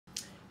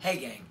Hey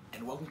gang,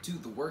 and welcome to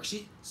the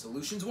Worksheet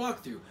Solutions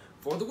Walkthrough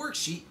for the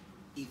worksheet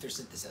Ether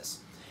Synthesis.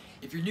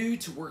 If you're new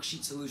to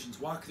Worksheet Solutions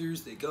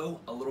Walkthroughs, they go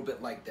a little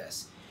bit like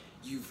this.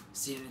 You've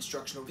seen an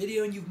instructional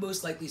video and you've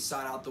most likely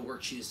sought out the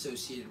worksheet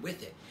associated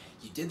with it.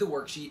 You did the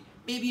worksheet,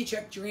 maybe you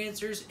checked your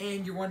answers,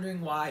 and you're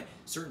wondering why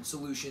certain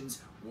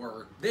solutions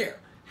were there.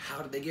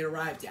 How did they get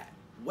arrived at?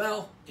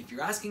 Well, if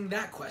you're asking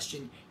that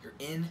question, you're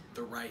in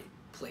the right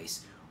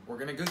place. We're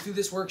going to go through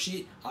this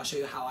worksheet. I'll show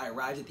you how I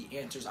arrived at the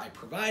answers I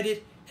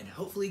provided and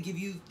hopefully give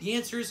you the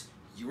answers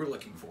you were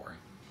looking for.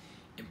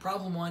 In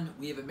problem one,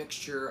 we have a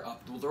mixture of,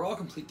 well, they're all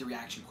complete the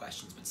reaction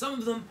questions, but some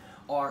of them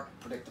are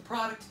predict the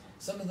product,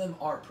 some of them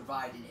are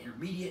provide an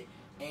intermediate,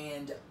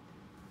 and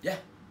yeah,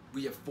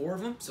 we have 4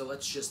 of them, so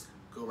let's just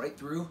go right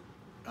through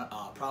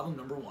problem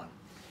number 1.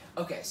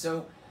 Okay,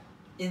 so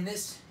in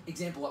this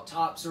example up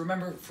top, so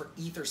remember for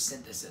ether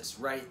synthesis,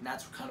 right, and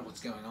that's kind of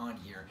what's going on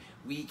here,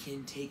 we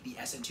can take the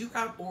SN2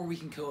 route or we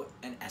can go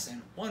an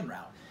SN1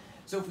 route.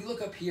 So if we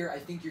look up here, I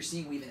think you're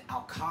seeing we have an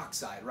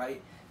alkoxide,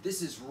 right?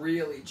 This is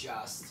really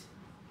just,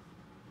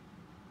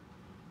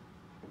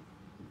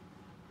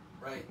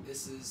 right,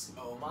 this is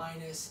O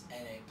minus, Na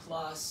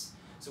plus.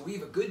 So we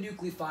have a good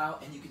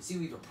nucleophile, and you can see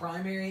we have a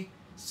primary,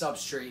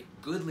 substrate,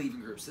 good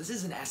leaving group. So this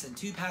is an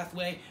SN2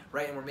 pathway,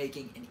 right, and we're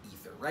making an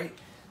ether, right?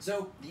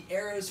 So the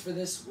arrows for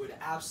this would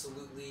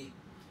absolutely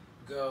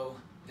go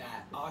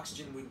that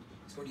oxygen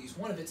is going to use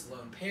one of its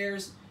lone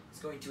pairs. It's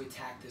going to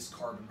attack this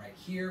carbon right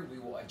here. We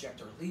will eject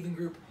our leaving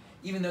group.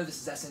 Even though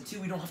this is SN2,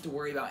 we don't have to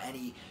worry about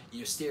any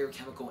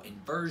stereochemical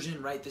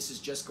inversion, right? This is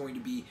just going to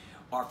be,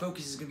 our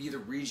focus is going to be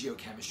the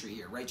regiochemistry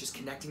here, right? Just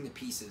connecting the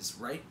pieces,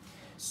 right?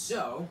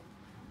 So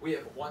we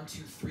have 1,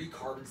 2, 3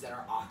 carbons that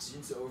are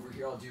oxygen. So over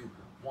here I'll do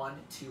 1,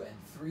 2, and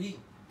 3.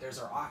 There's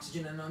our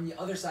oxygen, and on the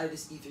other side of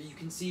this ether, you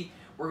can see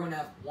we're going to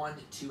have 1,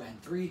 2,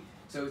 and 3.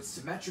 So it's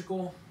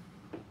symmetrical.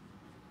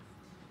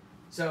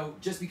 So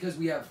just because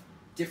we have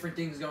different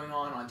things going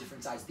on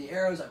different sides of the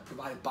arrows, I've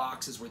provided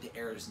boxes where the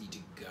arrows need to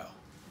go.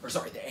 Or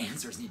sorry, the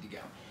answers need to go.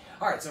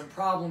 All right, so in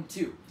problem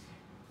 2,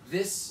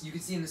 this, you can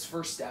see in this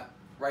first step,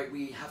 right,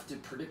 we have to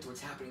predict what's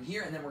happening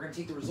here, and then we're going to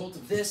take the result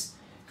of this,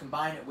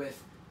 combine it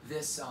with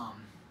this,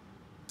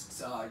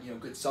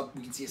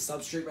 we can see a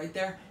substrate right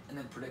there, and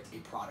then predict a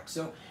product.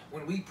 So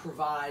when we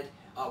provide,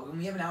 when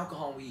we have an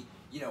alcohol,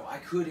 I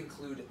could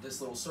include this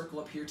little circle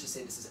up here to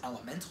say this is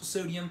elemental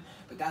sodium,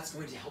 but that's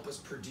going to help us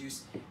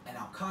produce an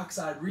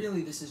alkoxide.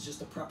 Really, this is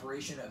just a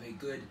preparation of a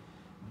good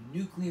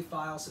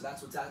nucleophile, so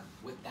that's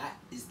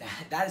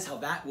that is how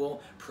that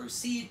will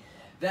proceed.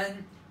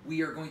 Then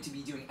we are going to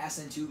be doing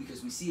SN2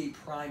 because we see a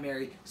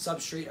primary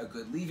substrate, a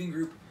good leaving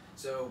group,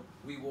 so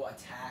we will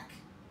attack,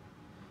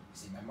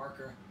 see my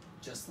marker,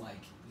 just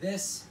like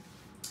this.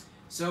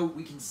 So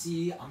we can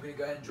see, I'm going to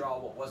go ahead and draw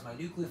what was my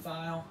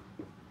nucleophile.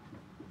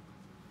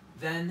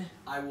 Then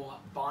I will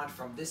bond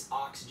from this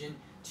oxygen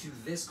to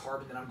this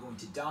carbon that I'm going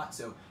to dot.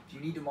 So if you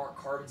need to mark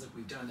carbons like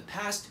we've done in the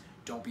past,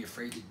 don't be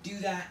afraid to do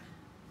that.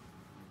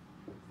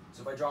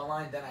 So if I draw a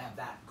line, then I have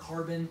that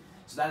carbon.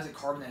 So that is a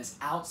carbon that is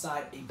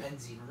outside a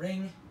benzene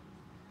ring.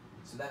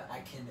 So that I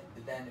can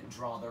then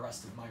draw the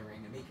rest of my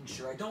ring and making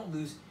sure I don't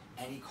lose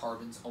any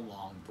carbons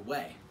along the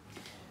way.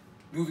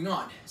 Moving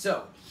on.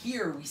 So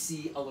here we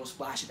see a little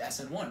splash of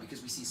SN1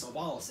 because we see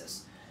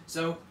solvolysis.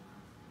 So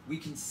we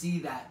can see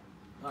that,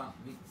 well,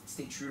 let me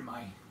stay true to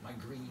my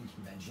green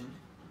convention.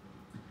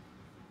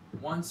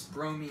 Once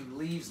bromine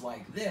leaves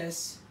like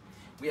this,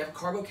 we have a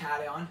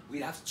carbocation.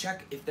 We'd have to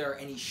check if there are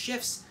any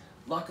shifts.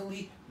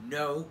 Luckily,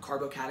 no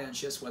carbocation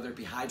shifts, whether it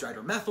be hydride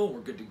or methyl, we're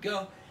good to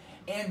go.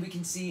 And we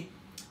can see,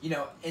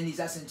 in these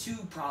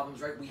SN2 problems,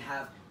 right, we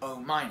have O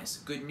minus,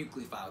 good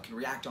nucleophile, can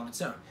react on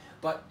its own.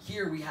 But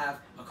here we have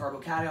a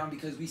carbocation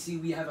because we see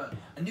we have a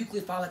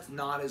nucleophile that's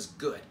not as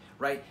good,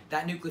 right?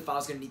 That nucleophile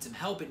is going to need some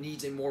help. It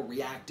needs a more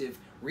reactive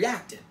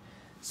reactant.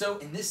 So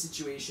in this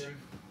situation,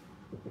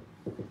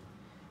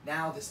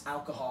 now this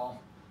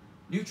alcohol,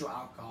 neutral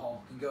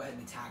alcohol, can go ahead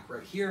and attack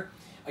right here.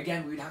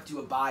 Again, we would have to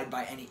abide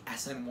by any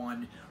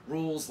SN1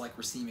 rules like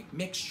racemic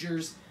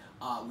mixtures.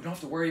 We don't have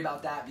to worry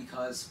about that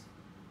because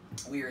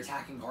we are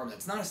attacking carbon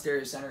that's not a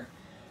stereocenter.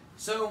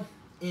 So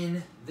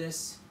in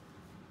this,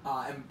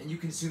 and you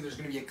can assume there's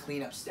going to be a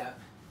cleanup step,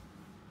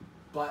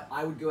 but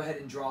I would go ahead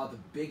and draw the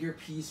bigger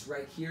piece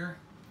right here.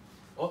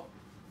 Oh,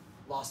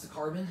 lost the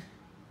carbon.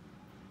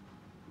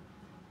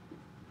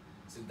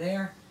 So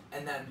there,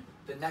 and then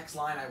the next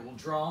line I will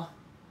draw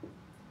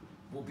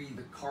will be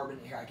the carbon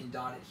here. I can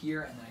dot it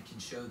here, and then I can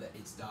show that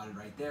it's dotted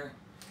right there.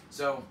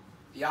 So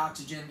the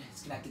oxygen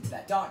is connected to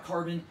that dot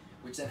carbon,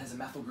 which then has a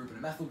methyl group and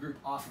a methyl group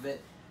off of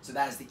it. So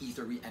that is the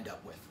ether we end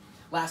up with.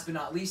 Last but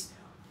not least,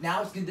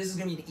 now this is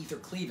going to be an ether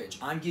cleavage.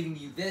 I'm giving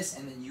you this,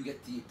 and then you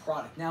get the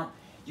product. Now,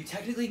 you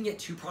technically can get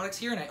 2 products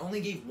here, and I only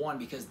gave 1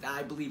 because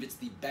I believe it's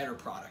the better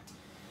product.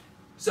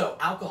 So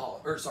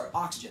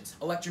oxygens,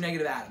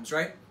 electronegative atoms,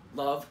 right?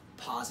 Love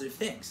positive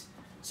things.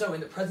 So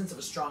in the presence of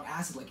a strong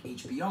acid like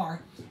HBr,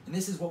 and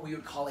this is what we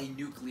would call a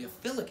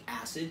nucleophilic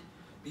acid,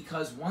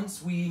 because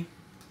once we,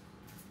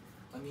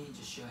 let me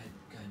just go ahead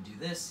and do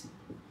this.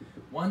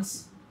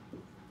 Once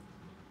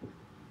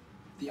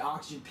the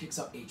oxygen picks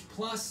up H+,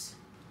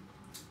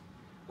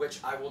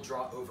 which I will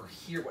draw over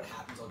here what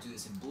happens. I'll do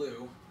this in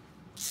blue.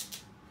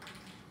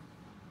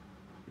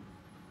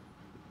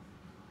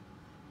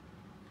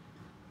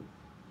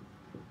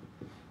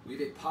 We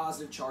have a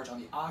positive charge on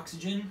the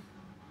oxygen.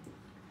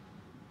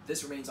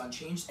 This remains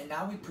unchanged, and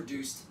now we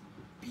produced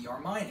Br-,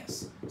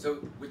 so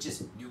which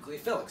is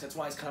nucleophilic. So that's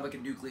why it's kind of like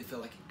a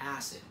nucleophilic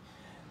acid.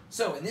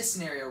 So in this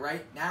scenario,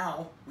 right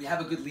now, we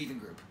have a good leaving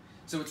group.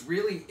 So it's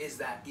really is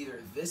that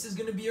either this is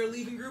going to be our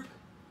leaving group,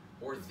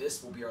 or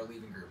this will be our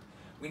leaving group.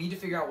 We need to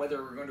figure out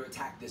whether we're going to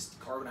attack this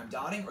carbon I'm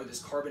dotting or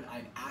this carbon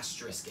I'm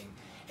asterisking.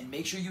 And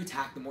make sure you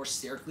attack the more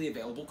sterically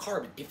available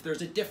carbon, if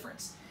there's a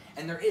difference.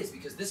 And there is,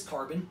 because this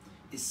carbon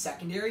is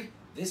secondary,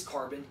 this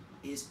carbon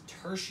is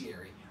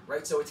tertiary,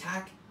 right? So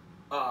attack,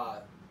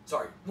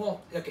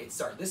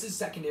 this is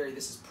secondary,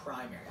 this is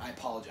primary. I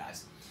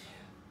apologize.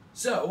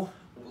 So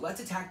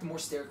let's attack the more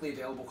sterically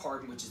available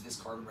carbon, which is this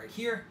carbon right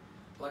here.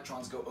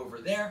 Electrons go over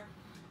there.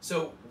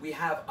 So we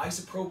have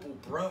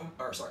isobutyl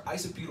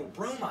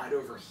bromide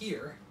over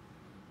here.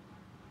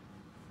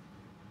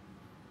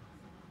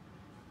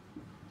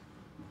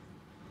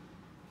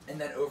 And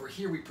then over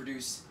here we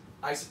produce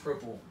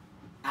isopropyl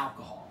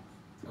alcohol,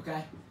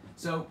 okay?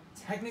 So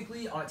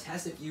technically on a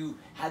test, if you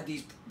had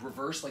these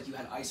reversed, like you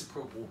had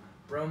isopropyl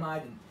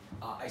bromide and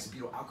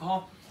isobutyl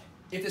alcohol,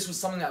 if this was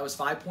something that was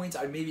 5 points,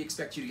 I would maybe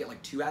expect you to get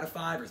like 2 out of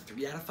 5 or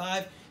 3 out of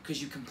 5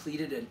 because you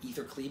completed an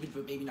ether cleavage,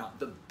 but maybe not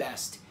the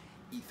best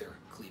ether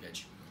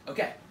cleavage.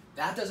 Okay,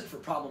 that does it for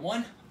problem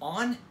 1.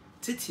 On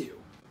to 2.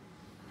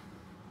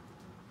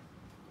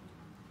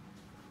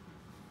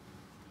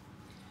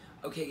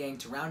 Okay, gang,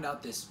 to round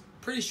out this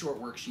pretty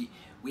short worksheet,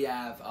 we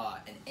have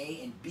an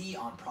A and B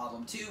on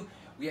problem 2.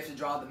 We have to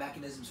draw the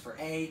mechanisms for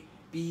A,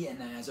 B, and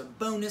then as a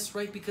bonus,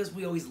 right, because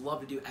we always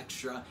love to do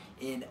extra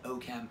in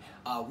OCHEM,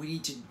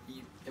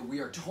 we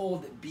are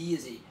told that B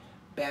is a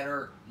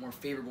better, more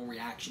favorable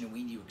reaction, and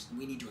we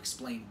need to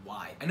explain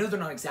why. I know they're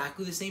not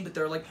exactly the same, but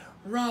they're like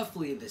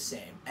roughly the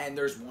same, and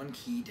there's one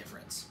key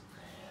difference.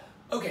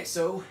 Okay,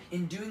 so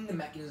in doing the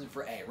mechanism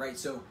for A, right,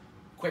 so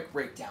quick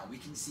breakdown. We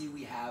can see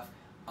we have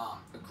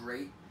a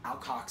great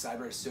alkoxide,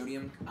 right, a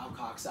sodium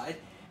alkoxide,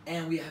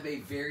 and we have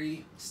a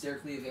very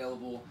sterically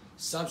available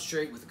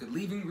substrate with a good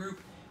leaving group.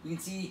 We can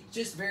see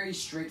just very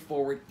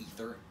straightforward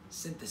ether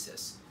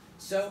synthesis.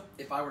 So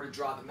if I were to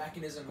draw the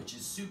mechanism, which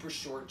is super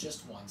short,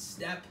 just one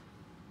step,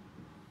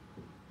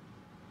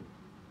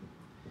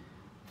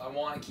 if I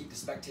want to keep the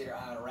spectator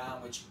eye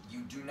around, which you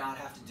do not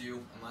have to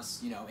do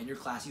unless, in your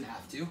class you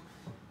have to,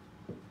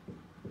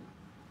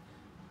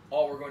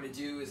 all we're going to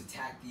do is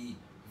attack the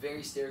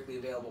very sterically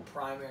available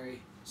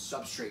primary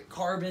substrate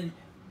carbon,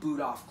 boot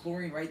off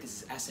chlorine, right?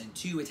 This is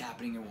SN2, it's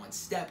happening in one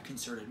step,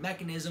 concerted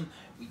mechanism.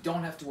 We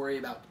don't have to worry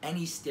about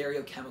any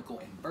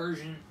stereochemical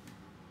inversion.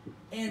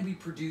 And we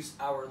produce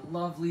our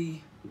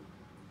lovely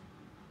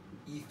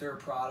ether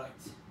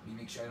product. Let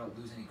me make sure I don't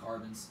lose any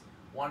carbons.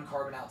 1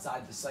 carbon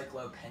outside the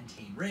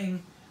cyclopentane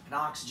ring, an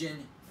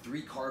oxygen,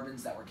 3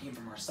 carbons that came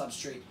from our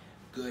substrate,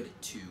 good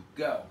to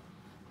go.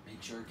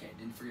 Make sure, okay,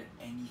 didn't forget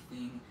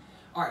anything.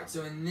 All right,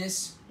 so in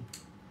this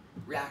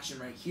reaction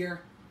right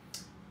here,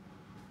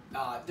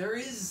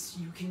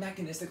 you can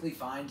mechanistically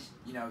find,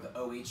 the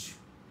OH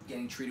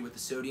getting treated with the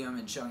sodium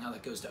and showing how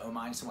that goes to O-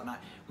 and whatnot.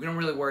 We don't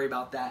really worry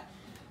about that.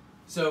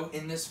 So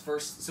in this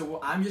first,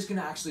 I'm just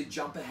gonna actually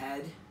jump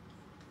ahead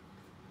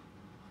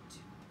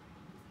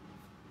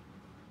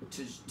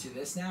to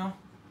this now.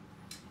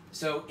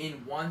 So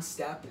in one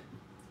step,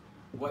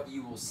 what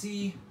you will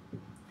see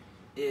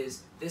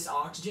is this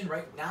oxygen,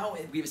 right? Now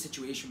we have a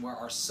situation where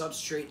our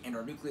substrate and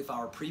our nucleophile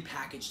are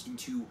prepackaged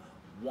into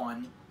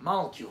one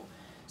molecule.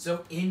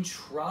 So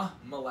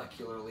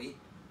intramolecularly,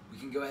 we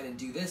can go ahead and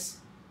do this,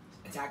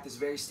 attack this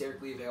very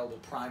sterically available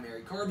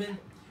primary carbon.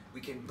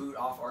 We can boot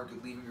off our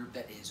good leaving group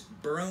that is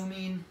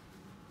bromine,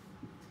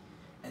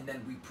 and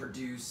then we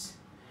produce,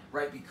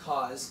 right,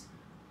 because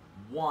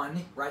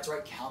 1, right, so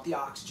count the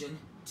oxygen,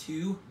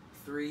 2,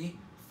 3,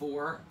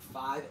 4,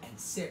 5, and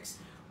 6.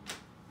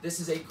 This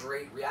is a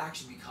great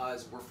reaction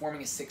because we're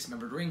forming a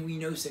 6-membered ring. We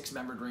know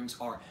 6-membered rings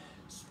are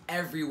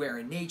everywhere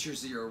in nature.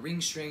 0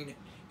 ring strain,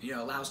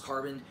 allows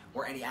carbon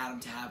or any atom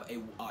to have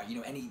a,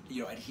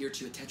 adhere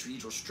to a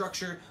tetrahedral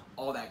structure,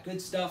 all that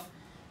good stuff.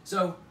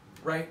 So,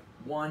 right,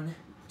 1,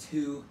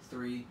 2,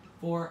 3,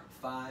 4,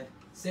 5,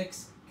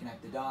 6.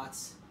 Connect the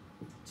dots.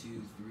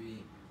 2,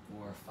 3,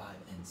 4, 5,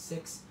 and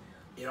 6.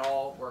 It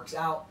all works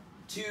out.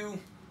 2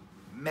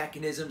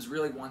 mechanisms,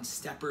 really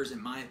 1-steppers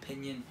in my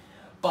opinion.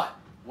 But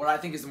what I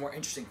think is the more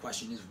interesting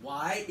question is,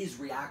 why is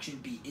reaction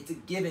B? It's a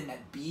given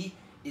that B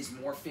is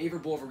more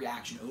favorable of a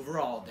reaction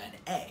overall than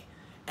A,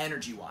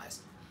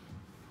 energy-wise.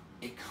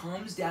 It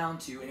comes down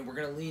to, and we're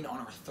going to lean on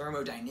our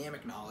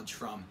thermodynamic knowledge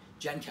from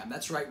jOeCHEM.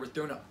 That's right, we're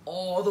throwing it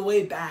all the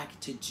way back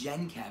to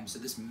jOeCHEM, so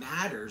this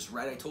matters,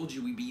 right? I told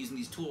you we'd be using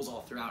these tools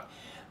all throughout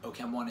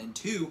OCHEM 1 and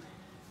 2.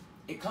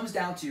 It comes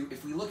down to,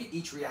 if we look at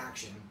each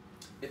reaction,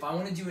 if I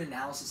want to do an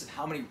analysis of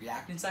how many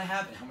reactants I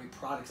have and how many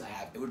products I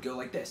have, it would go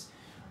like this.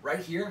 Right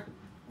here,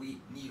 we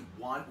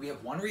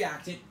have one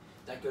reactant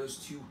that goes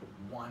to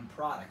one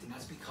product. And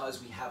that's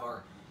because we have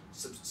our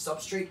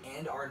substrate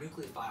and our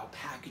nucleophile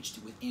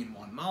packaged within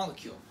one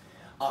molecule.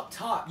 Up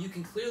top, you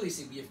can clearly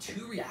see we have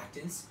two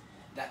reactants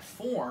that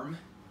form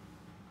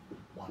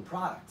one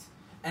product.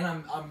 And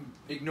I'm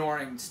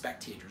ignoring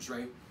spectators,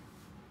 right?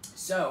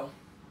 So,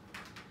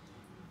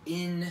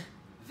 in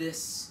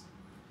this,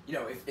 you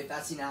know, if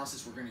that's the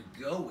analysis we're going to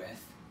go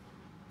with,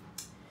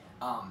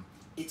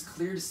 it's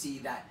clear to see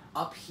that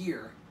up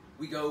here,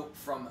 we go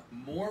from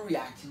more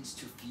reactants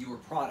to fewer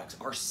products.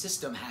 Our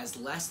system has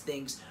less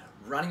things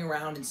running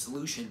around in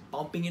solution,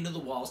 bumping into the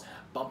walls,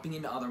 bumping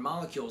into other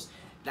molecules.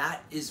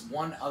 That is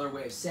one other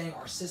way of saying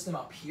our system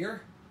up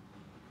here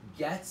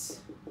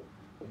gets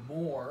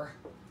more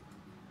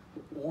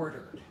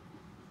ordered.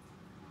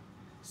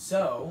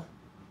 So,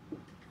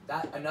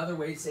 that another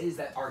way to say is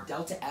that our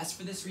delta S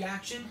for this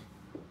reaction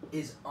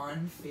is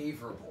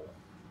unfavorable.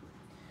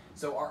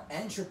 So our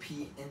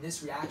entropy in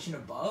this reaction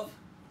above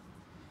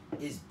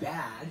is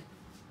bad,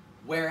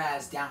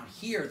 whereas down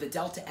here, the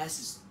delta S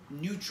is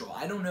neutral.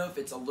 I don't know if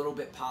it's a little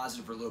bit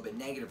positive or a little bit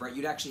negative, right?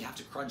 You'd actually have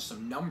to crunch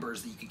some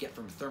numbers that you could get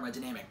from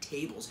thermodynamic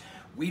tables.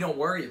 We don't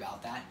worry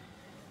about that.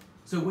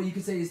 So what you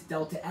could say is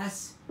delta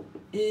S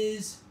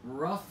is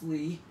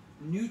roughly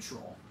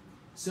neutral.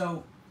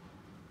 So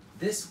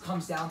this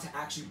comes down to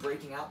actually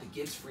breaking out the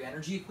Gibbs free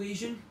energy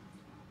equation.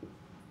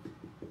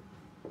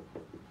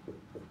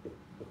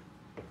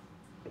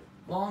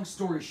 Long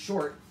story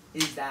short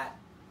is that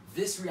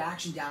this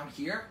reaction down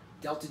here,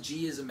 delta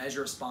G is a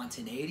measure of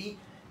spontaneity.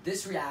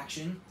 This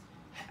reaction,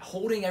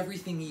 holding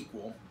everything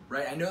equal,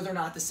 right? I know they're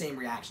not the same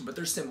reaction, but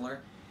they're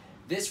similar.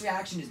 This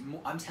reaction is,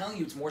 I'm telling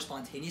you, it's more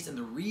spontaneous, and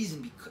the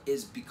reason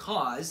is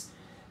because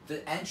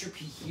the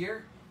entropy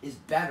here is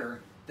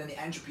better than the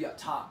entropy up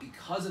top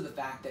because of the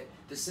fact that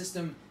the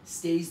system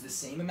stays the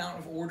same amount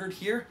of ordered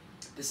here.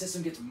 The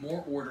system gets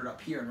more ordered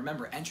up here. And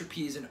remember,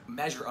 entropy is a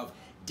measure of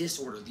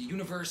disorder. The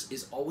universe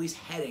is always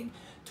heading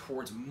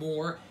towards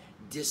more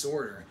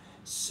disorder.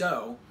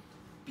 So,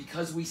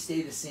 because we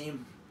stay the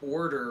same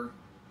order,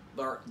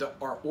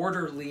 our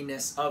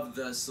orderliness of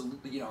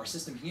the, our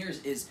system here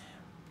is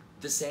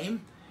the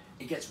same.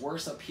 It gets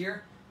worse up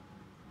here,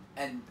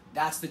 and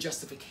that's the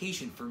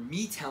justification for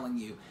me telling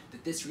you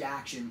that this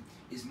reaction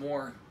is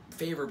more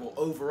favorable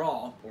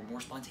overall, or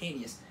more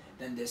spontaneous,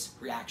 than this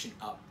reaction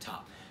up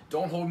top.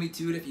 Don't hold me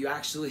to it if you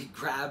actually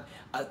grab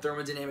a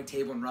thermodynamic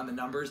table and run the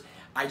numbers.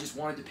 I just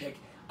wanted to pick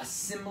a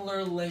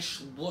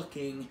similar-ish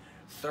looking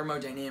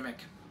thermodynamic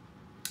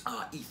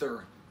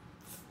ether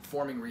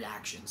forming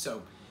reaction.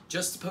 So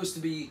just supposed to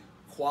be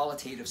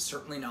qualitative,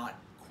 certainly not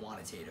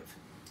quantitative.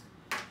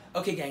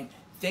 Okay, gang,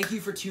 thank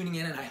you for tuning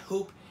in, and I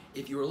hope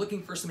if you were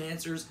looking for some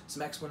answers,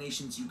 some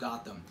explanations, you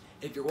got them.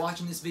 If you're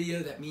watching this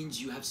video, that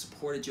means you have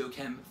supported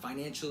jOeCHEM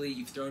financially,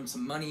 you've thrown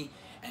some money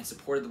and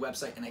supported the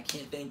website, and I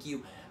can't thank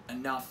you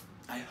enough.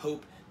 I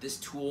hope this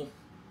tool,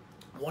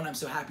 one, I'm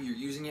so happy you're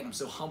using it, I'm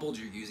so humbled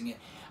you're using it.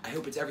 I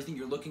hope it's everything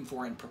you're looking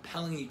for and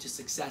propelling you to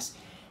success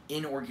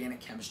in organic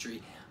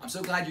chemistry. I'm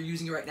so glad you're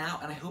using it right now,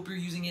 and I hope you're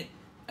using it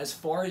as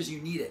far as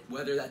you need it,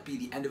 whether that be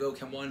the end of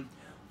OChem 1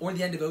 or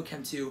the end of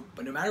OChem 2.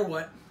 But no matter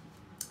what,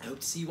 I hope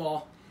to see you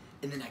all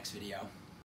in the next video.